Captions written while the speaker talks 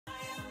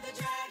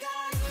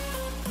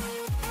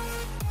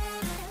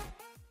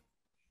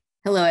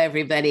Hello,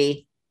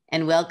 everybody,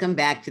 and welcome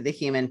back to The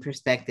Human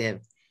Perspective.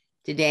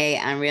 Today,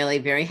 I'm really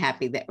very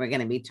happy that we're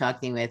going to be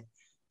talking with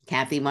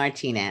Kathy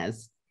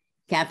Martinez.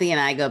 Kathy and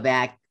I go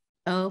back,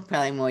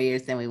 probably more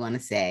years than we want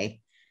to say.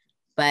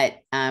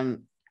 But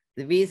the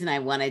reason I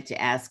wanted to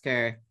ask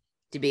her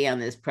to be on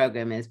this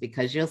program is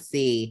because you'll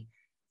see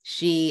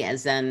she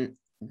has done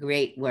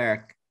great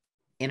work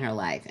in her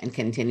life and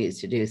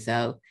continues to do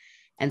so.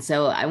 And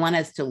so I want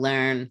us to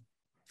learn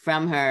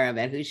from her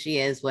about who she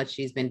is, what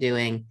she's been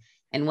doing,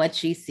 and what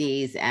she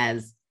sees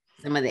as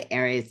some of the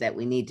areas that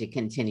we need to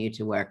continue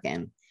to work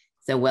in.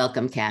 So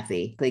welcome,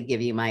 Kathy. I'll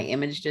give you my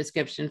image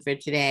description for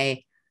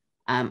today.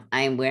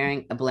 I'm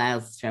wearing a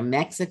blouse from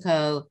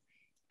Mexico,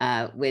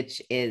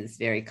 which is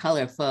very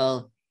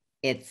colorful.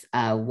 It's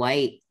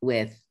white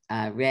with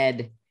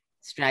red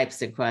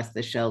stripes across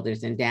the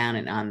shoulders and down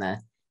and on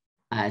the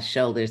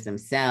shoulders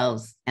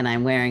themselves. And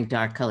I'm wearing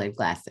dark colored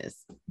glasses.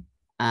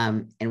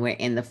 And we're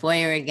in the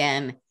foyer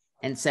again.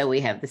 And so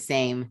we have the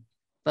same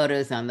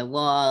photos on the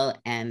wall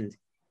and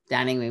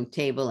dining room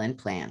table and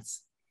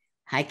plants.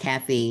 Hi,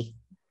 Kathy.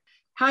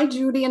 Hi,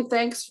 Judy, and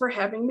thanks for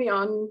having me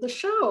on the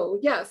show.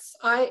 Yes,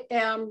 I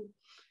am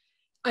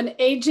an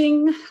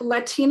aging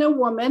Latina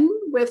woman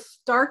with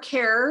dark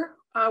hair,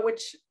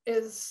 which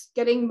is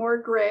getting more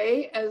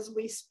gray as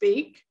we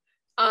speak.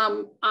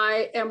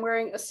 I am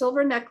wearing a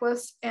silver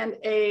necklace and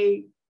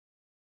a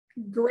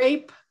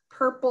grape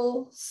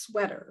purple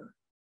sweater.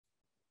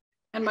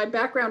 And my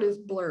background is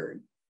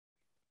blurred.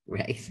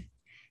 Right.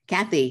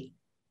 Kathy,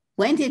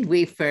 when did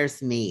we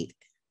first meet?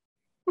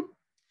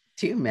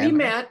 Do you remember? We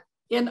met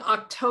in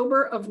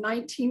October of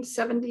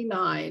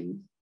 1979.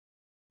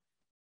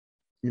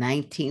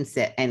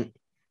 And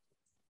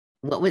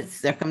what was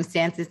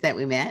circumstances that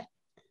we met?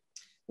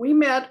 We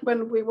met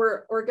when we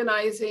were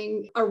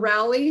organizing a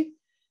rally.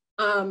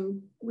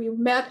 We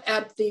met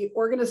at the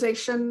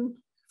Organization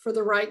for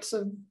the Rights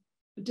of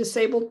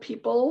Disabled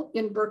People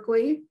in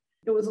Berkeley.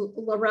 It was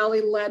a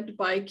rally led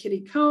by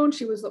Kitty Cohn.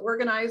 She was the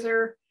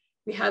organizer.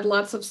 We had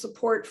lots of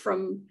support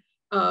from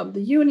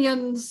the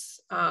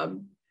unions,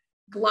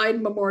 Glide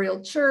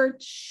Memorial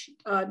Church,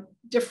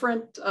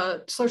 different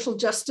social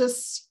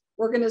justice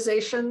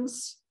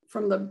organizations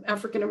from the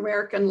African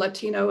American,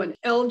 Latino, and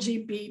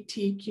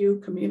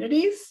LGBTQ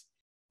communities.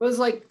 It was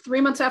like 3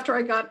 months after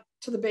I got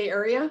to the Bay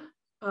Area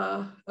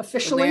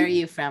officially. Where are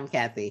you from,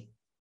 Kathy?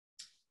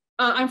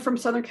 I'm from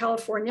Southern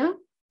California.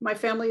 My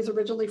family is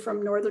originally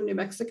from northern New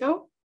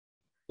Mexico.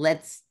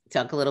 Let's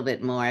talk a little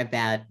bit more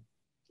about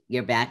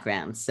your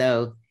background.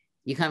 So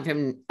you come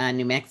from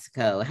New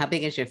Mexico. How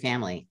big is your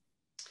family?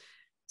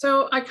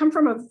 So I come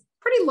from a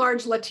pretty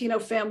large Latino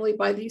family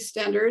by these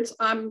standards.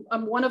 I'm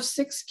one of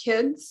 6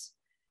 kids.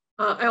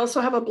 I also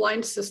have a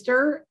blind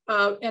sister,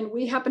 and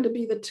we happen to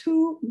be the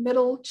 2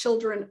 middle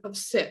children of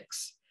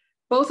 6.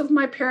 Both of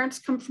my parents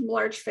come from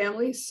large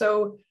families,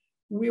 so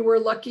we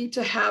were lucky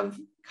to have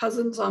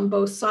cousins on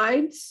both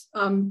sides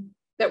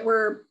that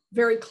were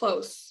very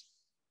close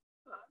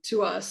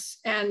to us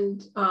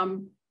and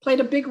played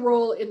a big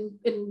role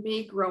in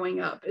me growing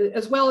up,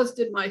 as well as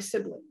did my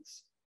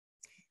siblings.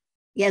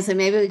 Yeah, so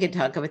maybe we could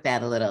talk about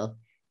that a little.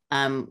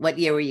 What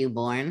year were you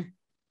born?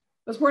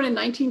 I was born in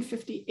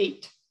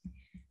 1958.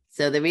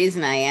 So the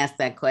reason I asked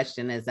that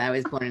question is I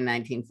was born in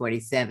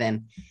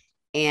 1947,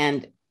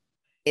 and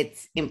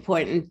it's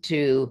important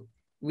to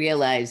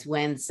realize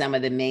when some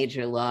of the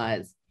major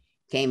laws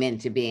came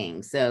into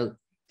being. So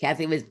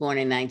Kathy was born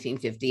in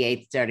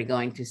 1958, started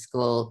going to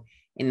school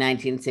in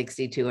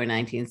 1962 or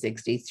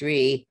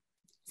 1963.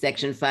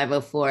 Section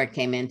 504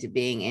 came into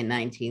being in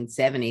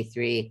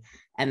 1973,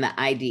 and the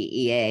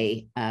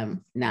IDEA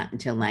not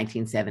until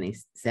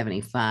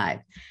 1975.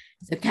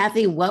 So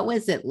Kathy, what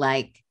was it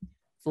like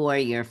for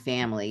your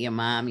family, your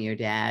mom, your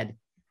dad,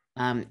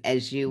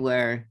 as you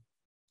were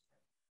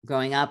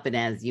growing up and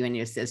as you and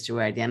your sister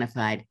were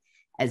identified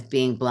as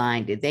being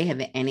blind? Did they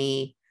have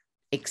any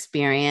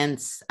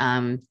experience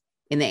in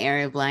the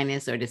area of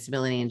blindness or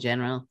disability in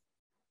general?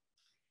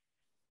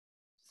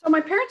 So my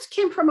parents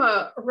came from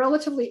a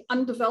relatively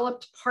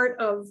undeveloped part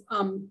of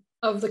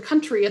the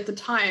country at the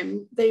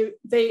time. They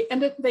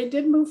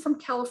did move from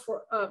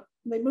California.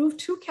 They moved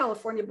to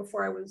California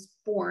before I was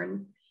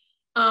born.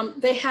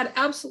 They had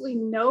absolutely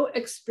no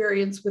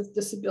experience with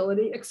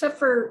disability except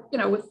for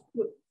with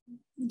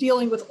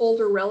dealing with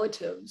older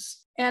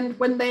relatives. And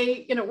when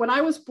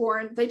I was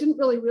born, they didn't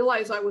really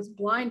realize I was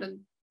blind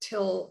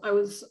until I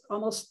was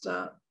almost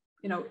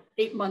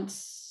 8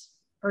 months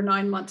or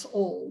 9 months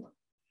old.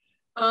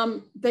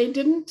 They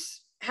didn't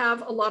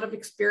have a lot of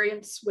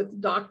experience with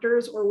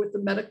doctors or with the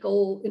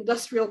medical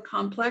industrial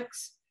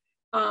complex.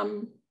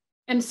 And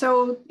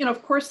so,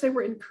 of course, they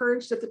were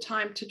encouraged at the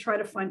time to try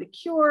to find a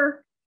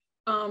cure.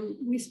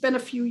 We spent a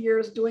few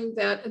years doing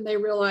that, and they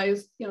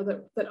realized,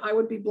 that I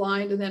would be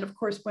blind. And then, of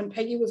course, when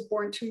Peggy was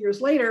born 2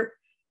 years later,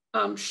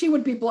 she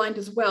would be blind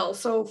as well.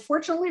 So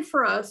fortunately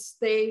for us,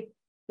 they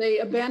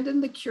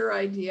abandoned the cure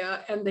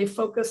idea and they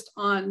focused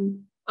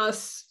on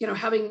us,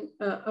 having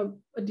a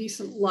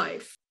decent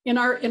life. In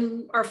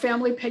our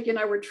family, Peggy and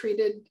I were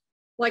treated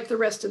like the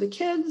rest of the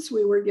kids,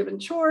 we were given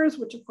chores,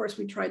 which of course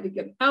we tried to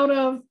get out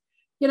of.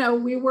 You know,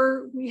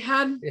 we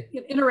had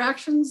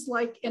interactions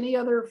like any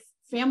other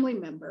family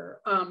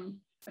member.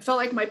 I felt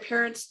like my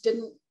parents did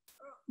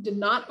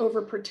not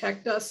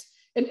overprotect us.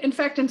 And in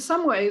fact, in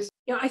some ways,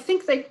 you know, I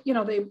think they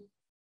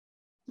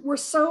were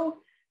so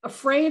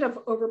afraid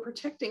of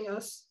overprotecting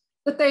us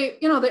that they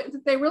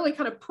really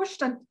kind of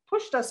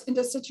pushed us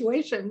into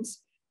situations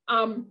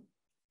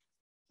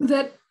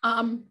that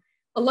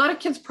a lot of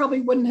kids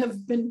probably wouldn't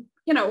have been,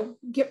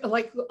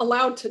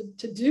 allowed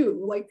to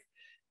do. Like,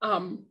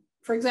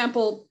 for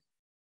example,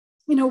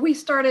 we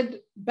started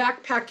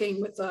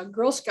backpacking with a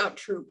Girl Scout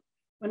troop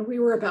when we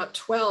were about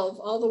 12,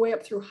 all the way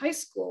up through high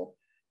school.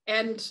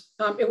 And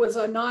it was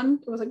a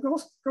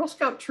Girl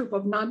Scout troop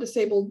of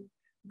non-disabled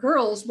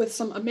girls with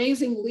some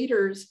amazing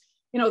leaders,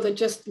 that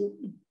just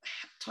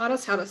taught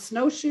us how to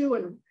snowshoe,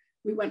 and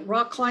we went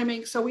rock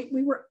climbing. So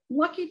we were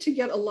lucky to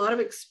get a lot of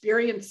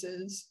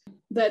experiences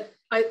that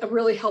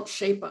really helped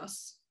shape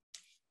us.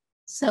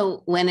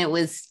 So when it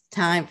was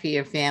time for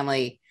your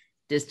family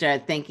to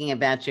start thinking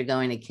about you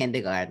going to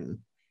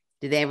kindergarten,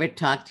 did they ever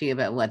talk to you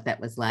about what that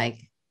was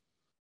like?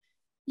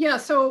 Yeah,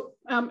 so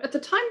at the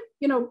time,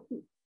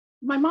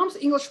 my mom's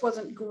English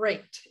wasn't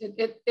great.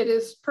 It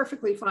is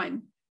perfectly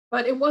fine,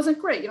 but it wasn't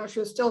great. She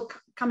was still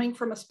coming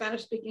from a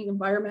Spanish-speaking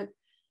environment.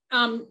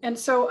 And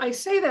so I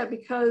say that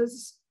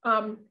because,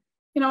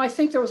 I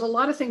think there was a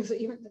lot of things that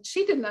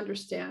she didn't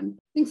understand.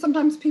 I think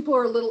sometimes people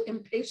are a little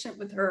impatient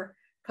with her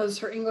because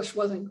her English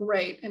wasn't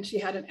great and she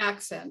had an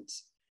accent.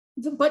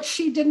 But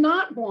she did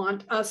not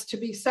want us to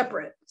be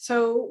separate.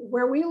 So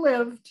where we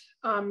lived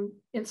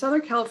in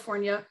Southern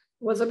California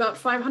was about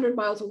 500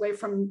 miles away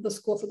from the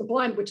School for the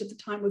Blind, which at the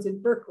time was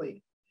in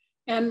Berkeley.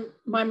 And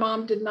my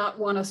mom did not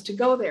want us to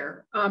go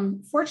there.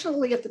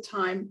 Fortunately, at the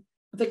time,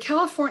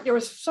 there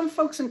was some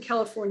folks in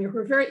California who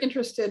were very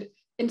interested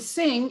in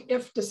seeing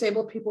if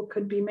disabled people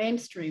could be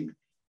mainstreamed.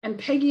 And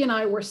Peggy and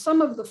I were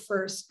some of the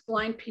first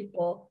blind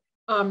people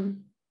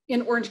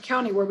in Orange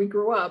County, where we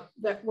grew up,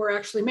 that were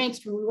actually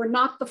mainstream. We were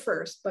not the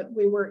first, but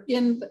we were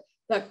in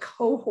that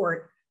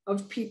cohort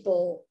of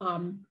people,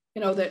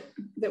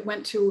 that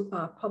went to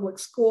public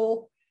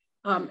school.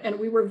 And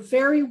we were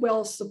very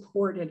well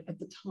supported at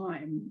the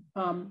time.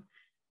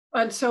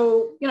 And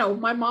so,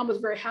 my mom was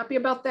very happy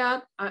about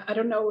that. I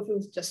don't know if it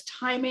was just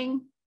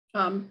timing,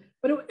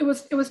 but it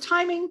was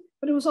timing,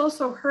 but it was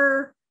also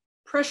her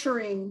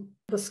pressuring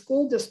the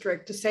school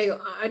district to say,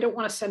 I don't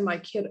want to send my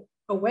kid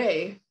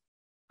away.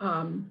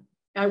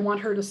 I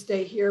want her to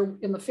stay here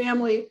in the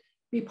family,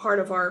 be part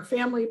of our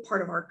family,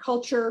 part of our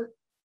culture,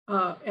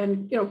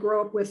 and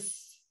grow up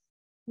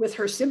with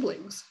her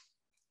siblings.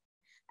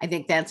 I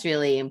think that's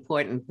really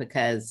important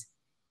because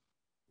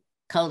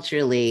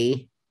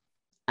culturally,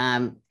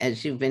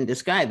 as you've been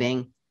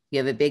describing, you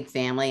have a big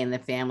family and the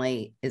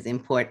family is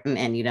important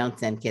and you don't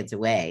send kids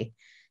away.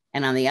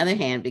 And on the other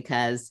hand,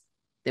 because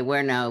there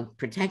were no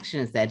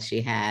protections that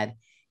she had,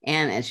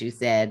 and as you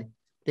said,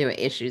 there were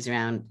issues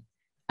around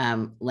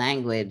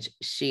language,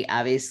 she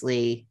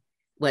obviously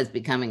was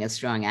becoming a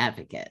strong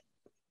advocate.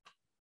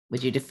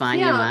 Would you define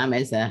your mom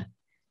as a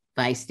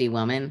feisty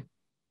woman?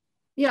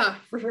 Yeah,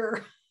 for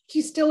sure.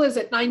 She still is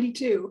at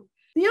 92.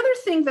 The other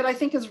thing that I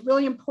think is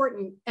really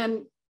important,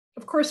 and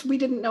of course we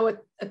didn't know it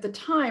at the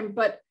time,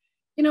 but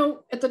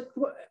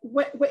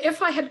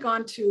if I had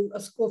gone to a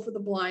school for the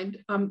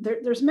blind,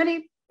 there's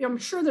many, I'm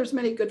sure there's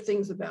many good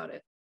things about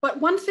it. But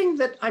one thing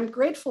that I'm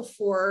grateful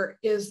for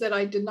is that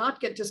I did not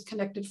get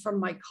disconnected from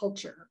my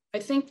culture. I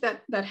think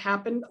that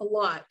happened a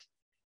lot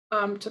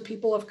to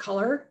people of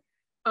color,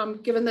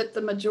 given that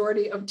the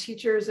majority of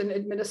teachers and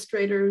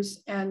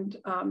administrators and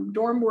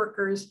dorm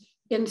workers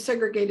in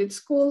segregated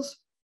schools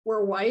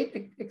were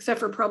white, except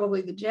for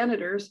probably the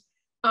janitors.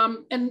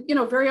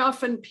 And very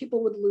often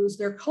people would lose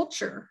their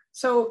culture.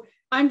 So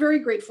I'm very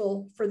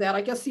grateful for that.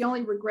 I guess the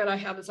only regret I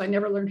have is I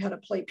never learned how to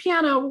play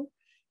piano,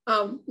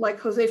 like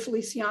Jose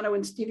Feliciano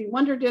and Stevie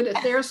Wonder did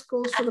at their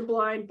schools for the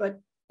blind. But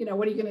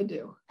what are you going to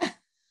do?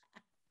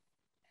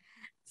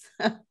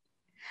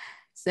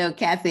 So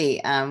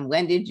Kathy,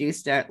 when did you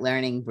start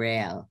learning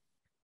Braille?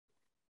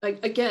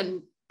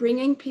 Again,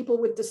 bringing people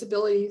with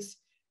disabilities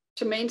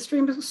to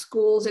mainstream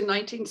schools in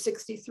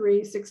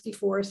 1963,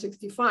 64,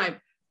 65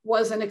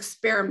 was an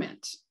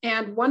experiment.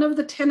 And one of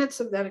the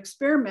tenets of that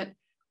experiment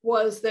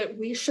was that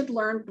we should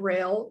learn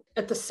Braille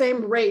at the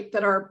same rate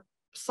that our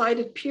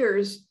sighted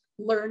peers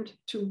learned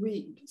to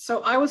read.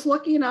 So I was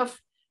lucky enough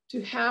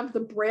to have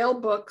the Braille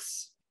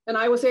books, and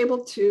I was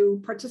able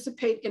to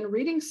participate in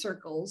reading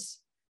circles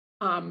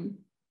and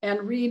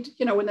read,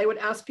 when they would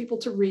ask people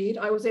to read,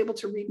 I was able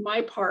to read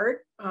my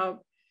part.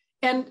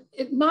 And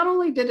it not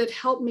only did it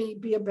help me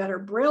be a better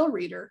Braille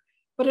reader,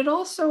 but it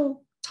also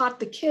taught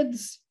the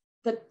kids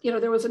that,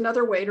 there was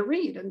another way to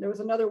read and there was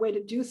another way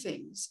to do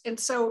things. And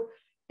so,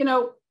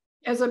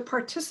 as a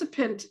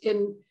participant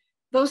in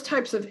those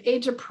types of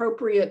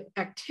age-appropriate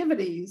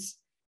activities,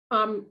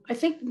 I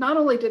think not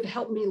only did it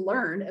help me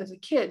learn as a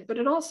kid, but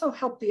it also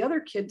helped the other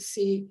kids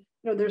see,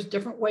 there's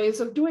different ways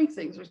of doing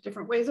things. There's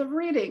different ways of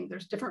reading.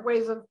 There's different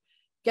ways of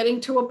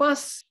getting to a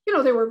bus,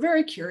 they were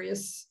very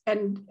curious,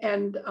 and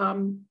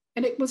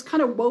it was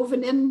kind of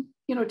woven in,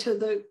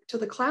 to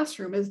the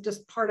classroom as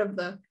just part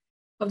of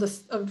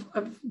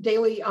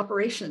daily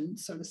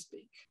operations, so to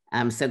speak.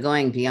 So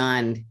going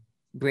beyond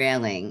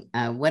Brailing,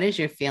 what is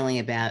your feeling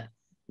about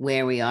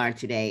where we are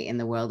today in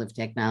the world of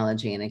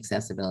technology and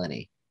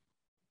accessibility?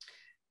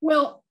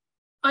 Well,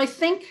 I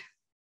think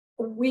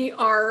we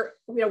are,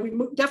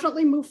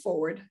 definitely move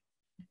forward.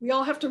 We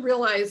all have to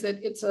realize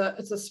that it's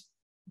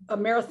a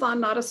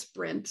marathon, not a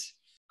sprint.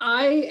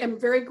 I am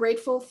very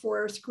grateful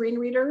for screen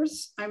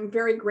readers. I'm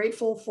very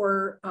grateful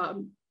for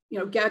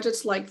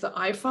gadgets like the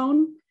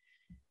iPhone.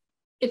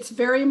 It's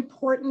very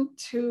important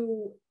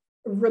to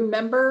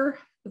remember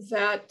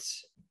that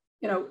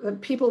that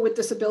people with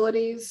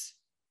disabilities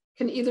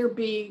can either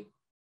be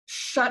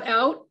shut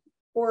out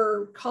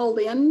or called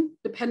in,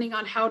 depending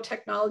on how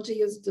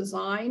technology is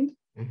designed.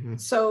 Mm-hmm.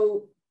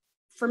 So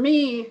for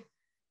me,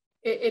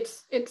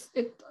 it's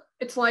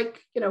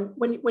like,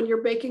 when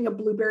you're baking a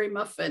blueberry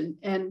muffin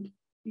and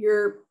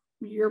you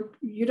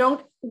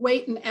don't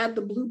wait and add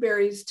the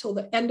blueberries till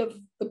the end of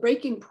the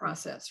baking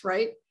process,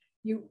 right?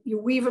 You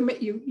weave them,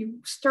 you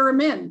stir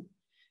them in.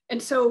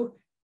 And so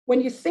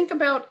when you think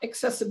about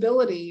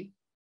accessibility,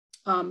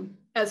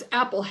 as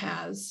Apple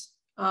has,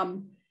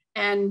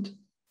 and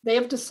they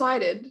have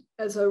decided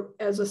as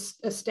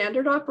a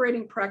standard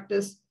operating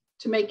practice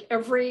to make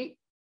every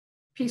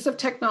piece of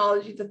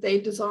technology that they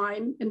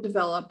design and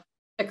develop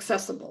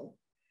accessible.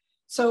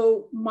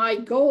 So my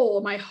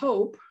goal, my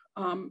hope,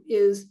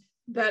 is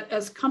that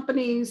as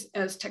companies,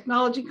 as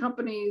technology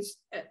companies,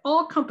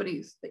 all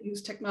companies that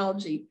use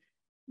technology,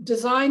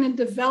 design and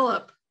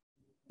develop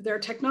their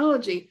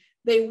technology,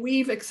 they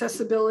weave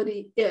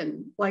accessibility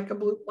in, like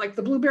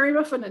the blueberry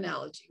muffin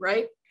analogy,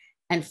 right?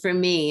 And for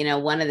me,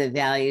 one of the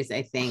values,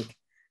 I think,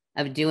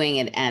 of doing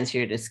it as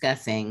you're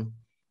discussing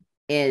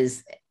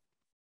is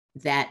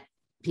that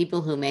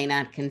people who may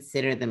not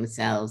consider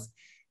themselves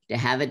to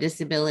have a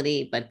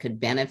disability, but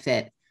could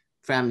benefit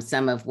from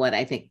some of what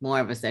I think more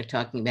of us are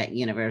talking about,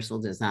 universal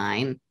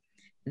design,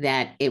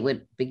 that it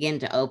would begin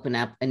to open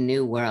up a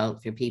new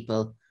world for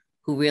people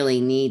who really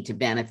need to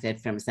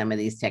benefit from some of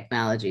these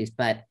technologies,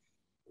 but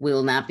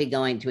will not be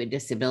going to a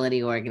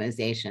disability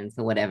organization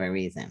for whatever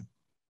reason.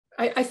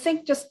 I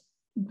think just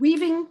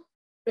weaving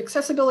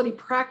accessibility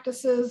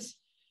practices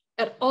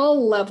at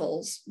all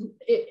levels,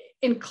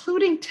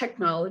 including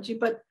technology,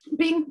 but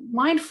being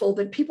mindful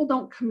that people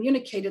don't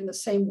communicate in the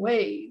same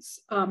ways,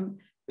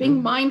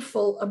 being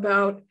mindful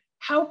about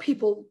how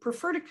people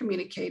prefer to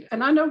communicate.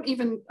 And I'm not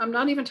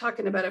even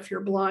talking about if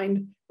you're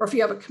blind or if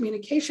you have a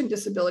communication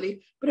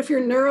disability, but if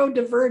you're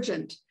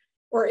neurodivergent,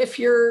 or if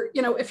you're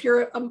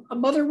a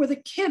mother with a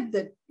kid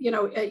that,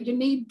 you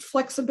need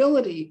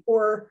flexibility,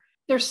 or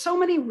there's so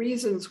many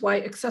reasons why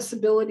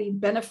accessibility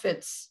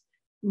benefits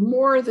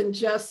more than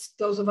just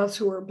those of us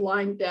who are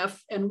blind,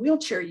 deaf, and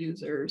wheelchair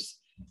users.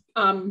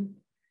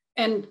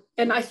 And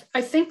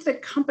I think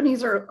that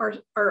companies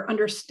are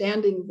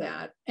understanding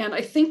that. And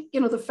I think,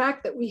 the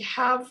fact that we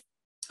have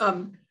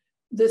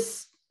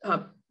this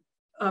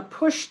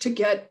push to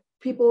get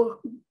people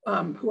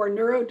who are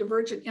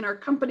neurodivergent in our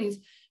companies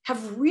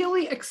have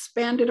really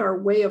expanded our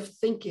way of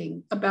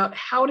thinking about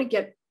how to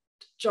get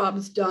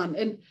jobs done.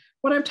 And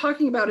what I'm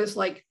talking about is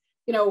like,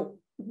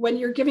 when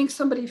you're giving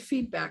somebody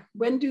feedback,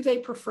 when do they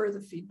prefer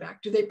the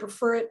feedback? Do they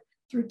prefer it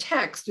through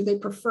text? Do they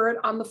prefer it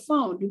on the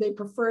phone? Do they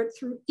prefer it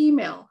through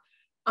email?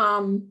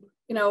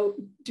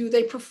 Do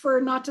they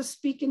prefer not to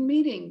speak in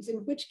meetings?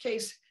 In which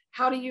case,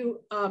 how do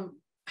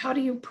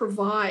you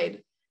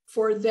provide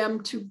for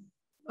them to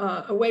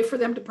a way for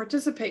them to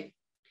participate?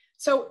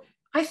 So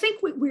I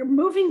think we're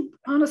moving,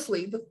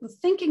 honestly, the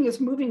thinking is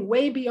moving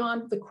way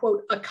beyond the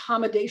quote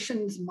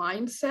accommodations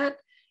mindset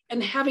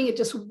and having it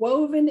just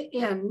woven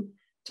in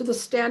to the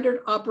standard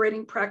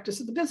operating practice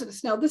of the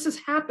business. Now, this is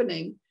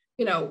happening,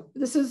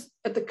 this is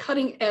at the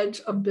cutting edge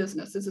of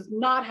business. This is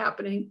not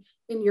happening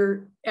in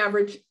your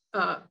average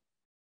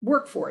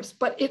workforce,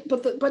 but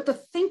the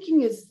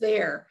thinking is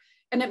there,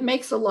 and it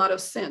makes a lot of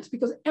sense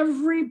because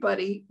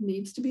everybody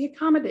needs to be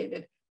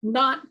accommodated,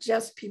 not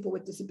just people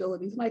with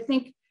disabilities. And I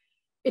think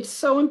it's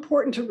so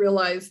important to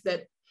realize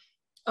that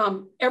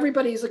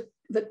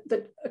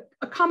that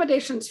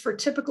accommodations for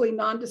typically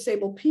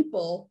non-disabled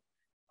people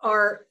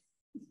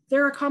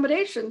they're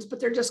accommodations, but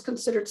they're just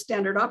considered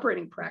standard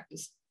operating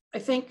practice. I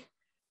think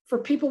for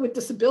people with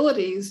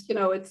disabilities,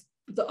 it's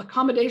the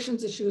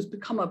accommodations issue has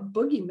become a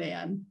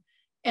boogeyman.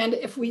 And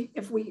if we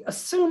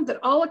assume that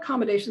all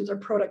accommodations are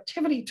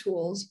productivity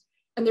tools,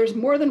 and there's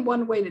more than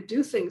one way to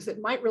do things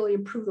that might really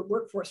improve the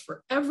workforce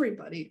for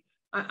everybody,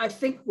 I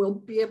think we'll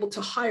be able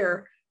to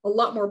hire a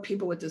lot more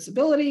people with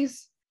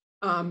disabilities,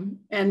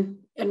 and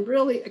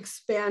really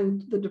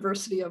expand the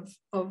diversity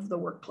of the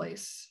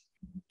workplace.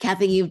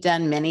 Kathy, you've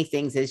done many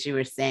things, as you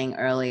were saying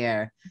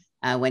earlier,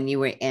 when you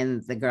were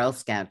in the Girl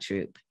Scout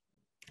troop,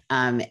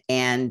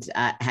 and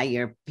how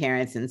your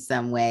parents in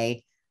some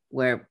way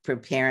were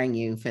preparing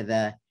you for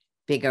the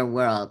bigger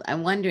world.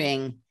 I'm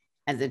wondering,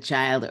 as a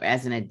child or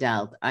as an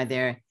adult, are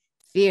there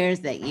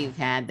fears that you've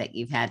had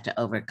to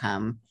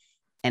overcome,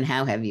 and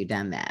how have you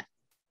done that?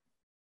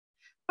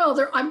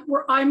 Well,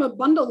 I'm a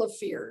bundle of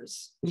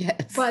fears.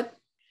 Yes. But,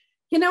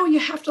 you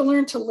have to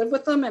learn to live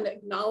with them and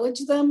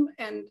acknowledge them.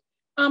 And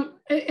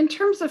in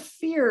terms of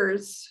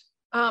fears,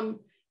 well,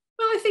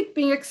 I think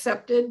being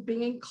accepted,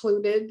 being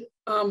included.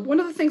 One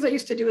of the things I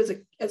used to do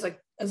as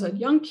a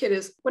young kid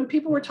is when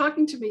people were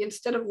talking to me,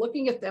 instead of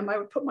looking at them, I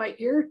would put my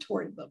ear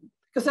toward them,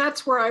 because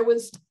that's where I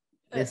was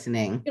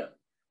listening.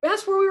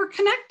 That's where we were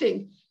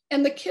connecting.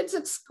 And the kids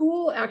at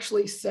school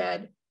actually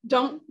said,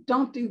 don't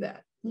do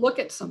that. Look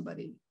at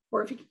somebody.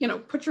 Or if you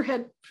put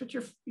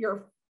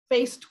your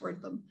face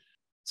toward them.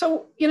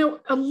 So,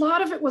 a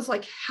lot of it was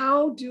like,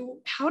 how do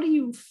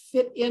you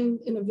fit in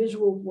a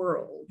visual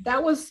world?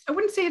 That was, I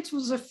wouldn't say it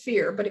was a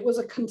fear, but it was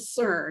a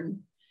concern.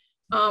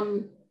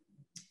 And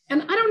I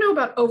don't know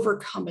about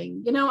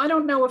overcoming, I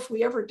don't know if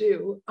we ever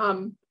do.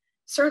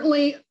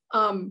 Certainly,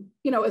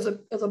 as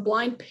a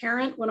blind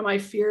parent, one of my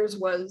fears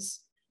was,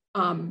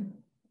 doing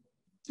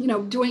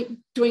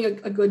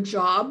a good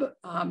job.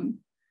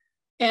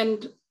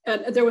 And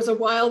there was a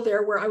while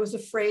there where I was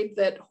afraid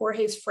that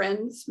Jorge's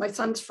friends, my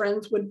son's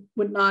friends,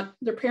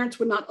 their parents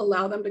would not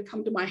allow them to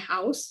come to my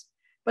house.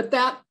 But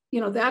that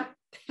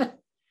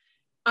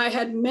I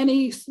had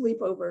many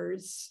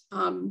sleepovers.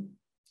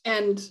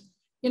 And,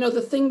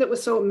 the thing that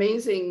was so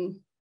amazing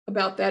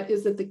about that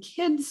is that the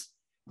kids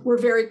were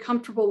very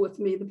comfortable with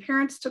me. The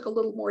parents took a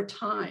little more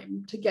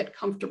time to get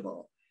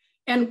comfortable.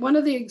 And one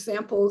of the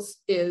examples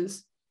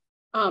is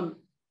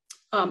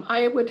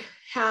I would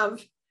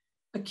have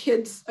a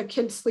kid's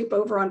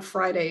sleepover on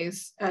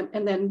Fridays,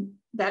 and then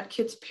that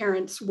kid's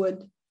parents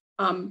would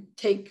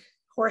take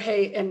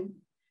Jorge and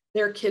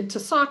their kid to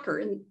soccer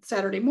on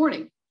Saturday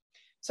morning.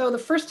 So the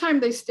first time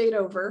they stayed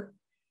over,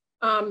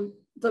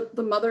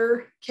 the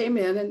mother came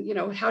in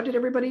and, how did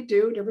everybody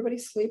do? Did everybody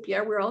sleep?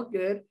 Yeah, we're all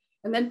good.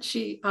 And then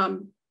she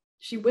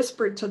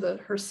whispered to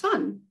her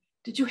son,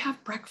 did you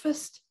have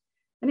breakfast?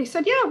 And he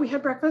said, yeah, we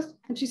had breakfast.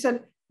 And she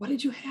said, what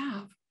did you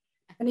have?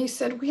 And he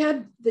said, we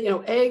had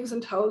eggs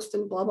and toast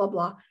and blah, blah,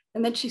 blah.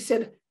 And then she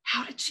said,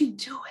 how did she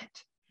do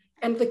it?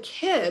 And the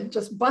kid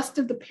just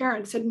busted the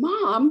parent, said,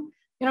 Mom,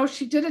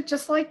 she did it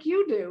just like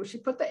you do. She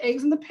put the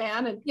eggs in the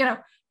pan and,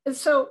 and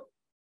so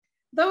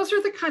those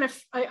are the kind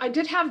of, I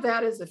did have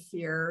that as a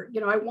fear.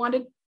 I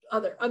wanted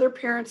other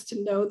parents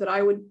to know that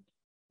I would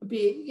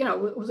be,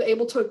 was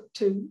able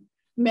to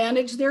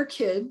manage their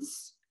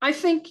kids. I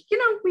think,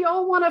 we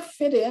all want to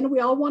fit in. We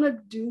all want to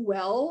do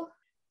well.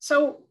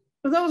 So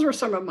those were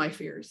some of my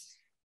fears.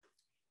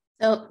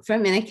 So for a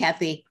minute,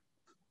 Kathy,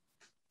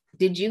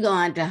 did you go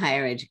on to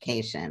higher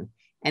education?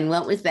 And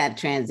what was that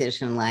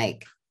transition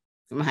like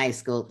from high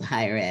school to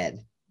higher ed?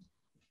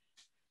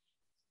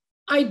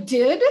 I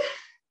did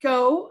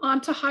go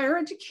on to higher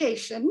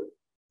education.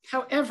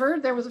 However,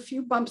 there was a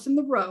few bumps in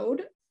the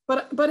road,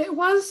 but it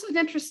was an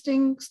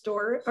interesting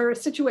story or a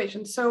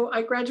situation. So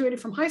I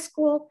graduated from high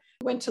school,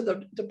 went to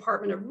the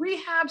Department of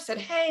Rehab, said,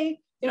 hey,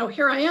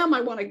 here I am.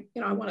 I want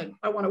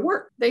to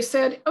work. They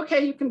said,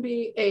 okay, you can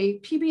be a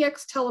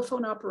PBX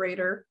telephone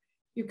operator.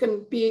 You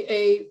can be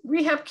a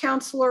rehab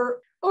counselor,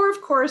 or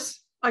of course,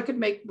 I could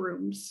make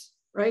brooms,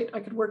 right?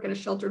 I could work in a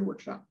sheltered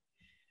workshop.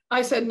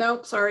 I said,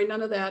 nope, sorry,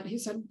 none of that. He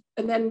said,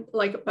 and then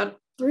like about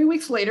 3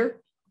 weeks later,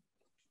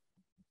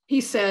 he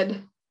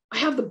said, I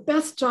have the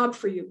best job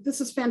for you. This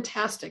is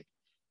fantastic.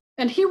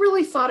 And he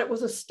really thought it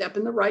was a step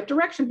in the right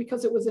direction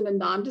because it was in a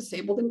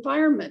non-disabled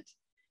environment.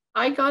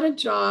 I got a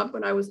job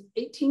when I was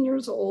 18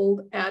 years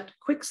old at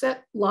Kwikset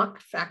Lock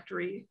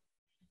Factory,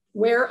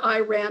 where I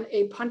ran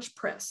a punch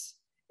press.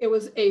 It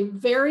was a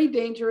very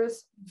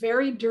dangerous,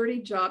 very dirty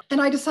job.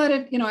 And I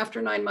decided,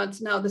 after 9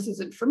 months, no, this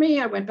isn't for me.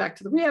 I went back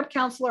to the rehab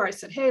counselor. I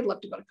said, hey, I'd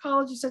love to go to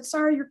college. He said,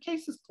 sorry, your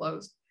case is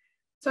closed.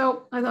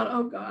 So I thought,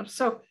 oh God.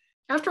 So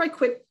after I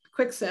quit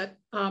Kwikset,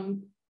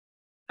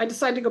 I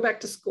decided to go back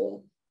to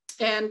school.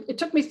 And it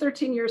took me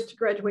 13 years to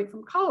graduate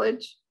from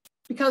college,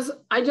 because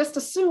I just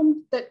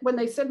assumed that when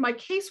they said my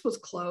case was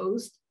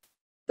closed,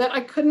 that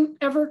I couldn't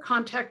ever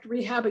contact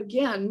rehab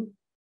again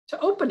to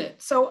open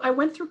it. So I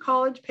went through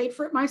college, paid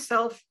for it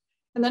myself.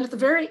 And then at the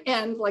very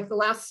end, like the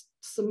last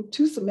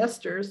 2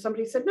 semesters,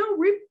 somebody said,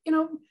 no,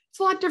 it's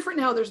a lot different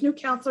now. There's new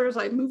counselors.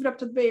 I moved up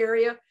to the Bay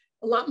Area,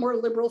 a lot more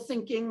liberal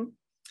thinking,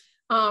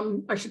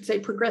 I should say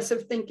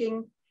progressive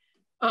thinking.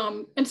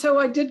 And so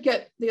I did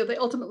get, they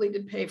ultimately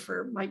did pay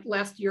for my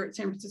last year at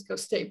San Francisco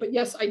State. But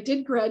yes, I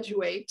did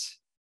graduate.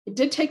 It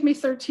did take me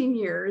 13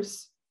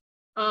 years.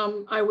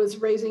 I was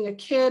raising a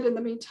kid in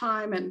the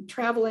meantime and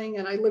traveling,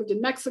 and I lived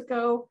in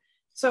Mexico.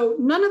 So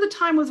none of the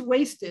time was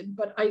wasted,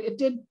 but I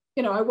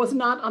was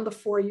not on the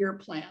 4-year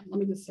plan. Let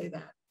me just say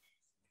that.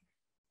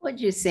 What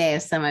would you say are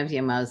some of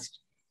your most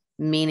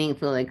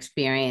meaningful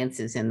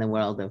experiences in the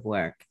world of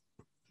work?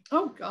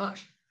 Oh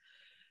gosh.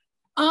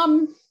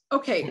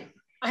 Okay.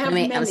 I have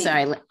many. I'm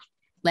sorry.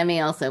 Let me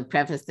also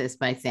preface this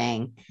by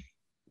saying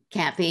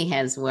Kathy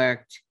has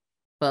worked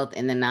both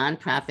in the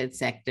nonprofit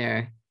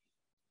sector,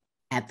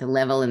 at the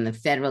level in the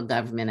federal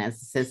government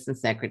as assistant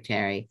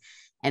secretary,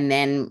 and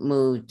then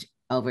moved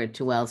over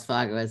to Wells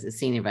Fargo as a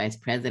senior vice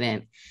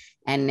president,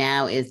 and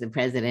now is the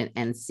president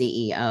and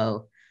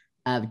CEO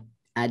of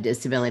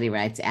Disability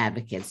Rights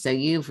Advocates. So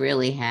you've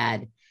really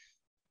had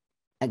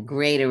a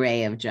great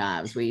array of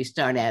jobs where you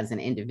start as an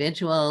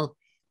individual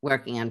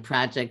working on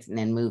projects and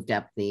then moved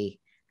up the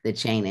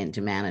chain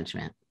into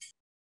management.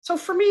 So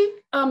for me,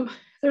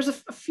 there's a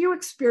few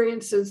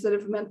experiences that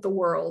have meant the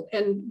world.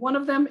 And one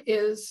of them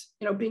is,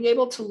 being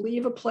able to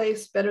leave a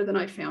place better than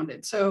I found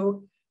it.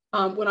 So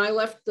when I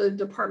left the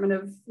Department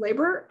of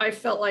Labor, I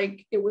felt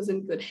like it was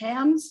in good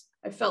hands.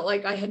 I felt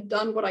like I had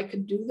done what I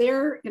could do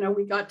there.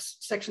 We got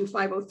Section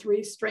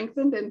 503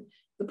 strengthened and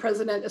the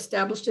president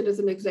established it as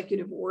an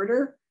executive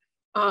order.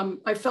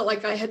 I felt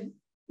like I had,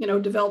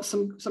 developed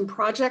some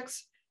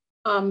projects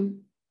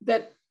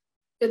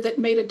that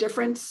made a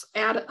difference.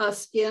 Add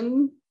Us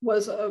In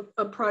was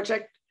a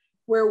project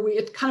where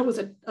it kind of was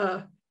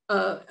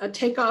a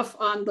takeoff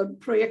on the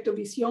Proyecto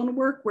Visión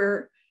work,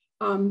 where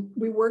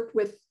we worked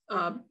with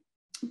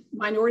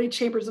minority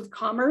chambers of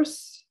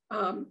commerce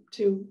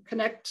to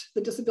connect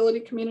the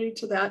disability community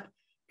to that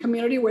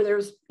community where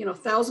there's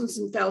thousands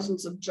and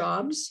thousands of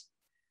jobs.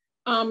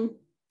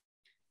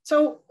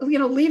 So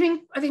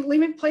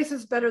leaving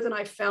places better than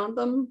I found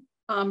them,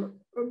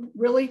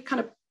 really kind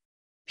of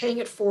paying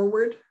it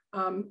forward,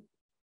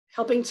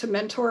 helping to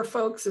mentor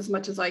folks as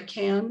much as I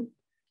can.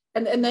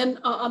 And then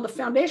on the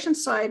foundation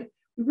side,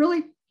 we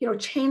really,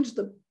 changed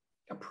the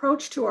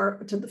approach to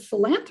the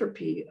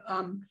philanthropy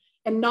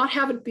and not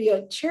have it be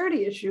a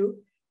charity issue.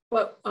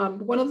 But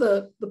one of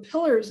the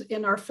pillars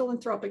in our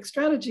philanthropic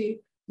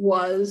strategy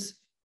was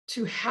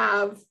to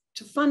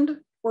fund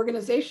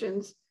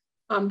organizations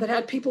that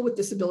had people with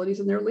disabilities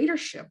in their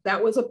leadership.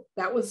 That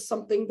was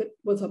something that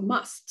was a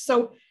must.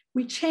 So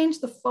we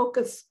changed the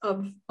focus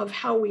of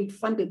how we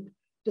funded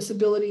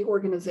disability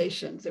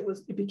organizations.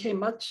 It became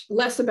much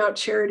less about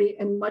charity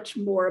and much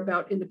more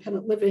about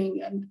independent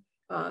living and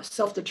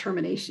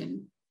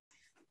self-determination.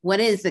 What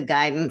is the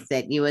guidance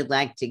that you would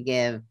like to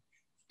give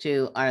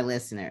to our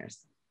listeners?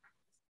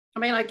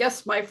 I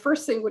guess my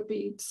first thing would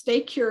be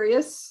stay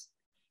curious,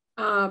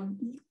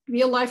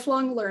 be a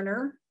lifelong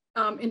learner.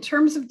 In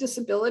terms of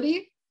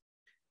disability,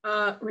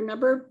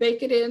 remember,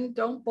 bake it in,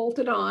 don't bolt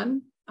it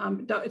on.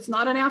 It's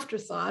not an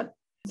afterthought.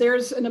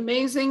 There's an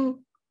amazing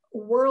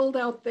world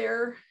out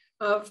there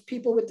of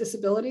people with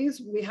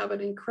disabilities. We have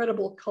an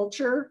incredible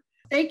culture.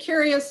 Stay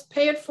curious,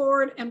 pay it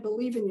forward, and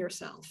believe in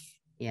yourself.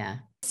 Yeah.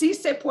 Sí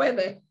se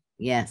puede.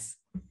 Yes,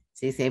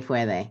 sí se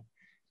puede.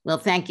 Well,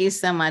 thank you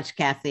so much,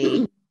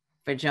 Kathy,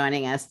 for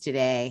joining us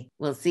today.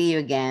 We'll see you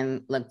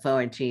again. Look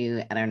forward to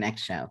you at our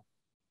next show.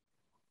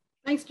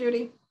 Thanks,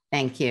 Judy.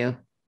 Thank you.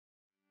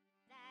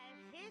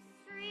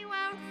 History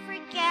won't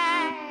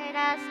forget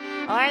us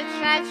or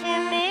try to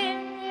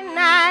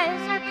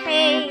minimize our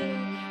pain,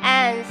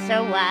 and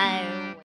so why